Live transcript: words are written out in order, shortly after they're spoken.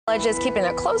Just keeping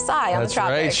a close eye on the tropics.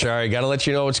 That's right, Shari. Got to let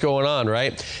you know what's going on,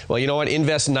 right? Well, you know what?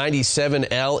 Invest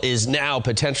 97L is now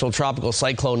potential tropical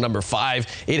cyclone number 5.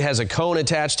 It has a cone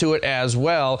attached to it as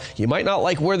well. You might not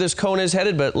like where this cone is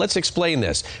headed, but let's explain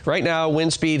this. Right now,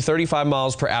 wind speed 35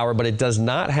 miles per hour, but it does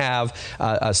not have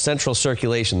a central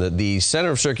circulation. The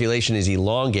center of circulation is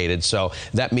elongated, so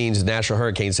that means the National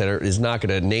Hurricane Center is not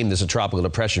going to name this a tropical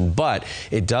depression, but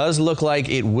it does look like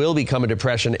it will become a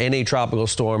depression and a tropical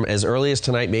storm as early as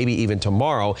tonight, maybe even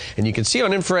tomorrow. And you can see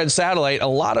on infrared satellite a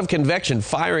lot of convection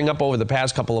firing up over the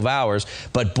past couple of hours.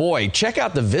 But boy, check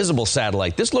out the visible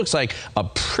satellite. This looks like a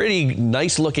pretty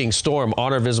nice looking storm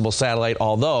on our visible satellite,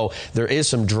 although there is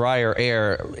some drier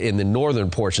air in the northern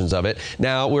portions of it.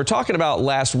 Now, we were talking about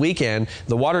last weekend,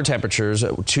 the water temperatures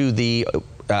to the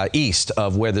east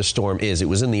of where this storm is. It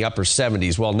was in the upper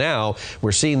 70s. Well, now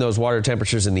we're seeing those water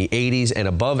temperatures in the 80s and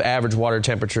above average water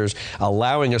temperatures,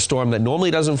 allowing a storm that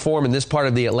normally doesn't form in this part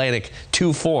of the Atlantic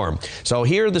to form. So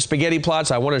here are the spaghetti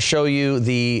plots. I want to show you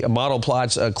the model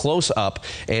plots close up.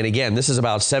 And again, this is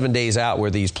about 7 days out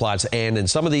where these plots end, and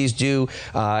some of these do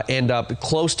end up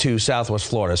close to Southwest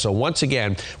Florida. So once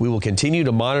again, we will continue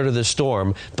to monitor this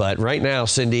storm. But right now,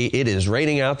 Cindy, it is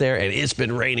raining out there, and it's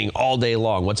been raining all day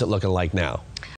long. What's it looking like now?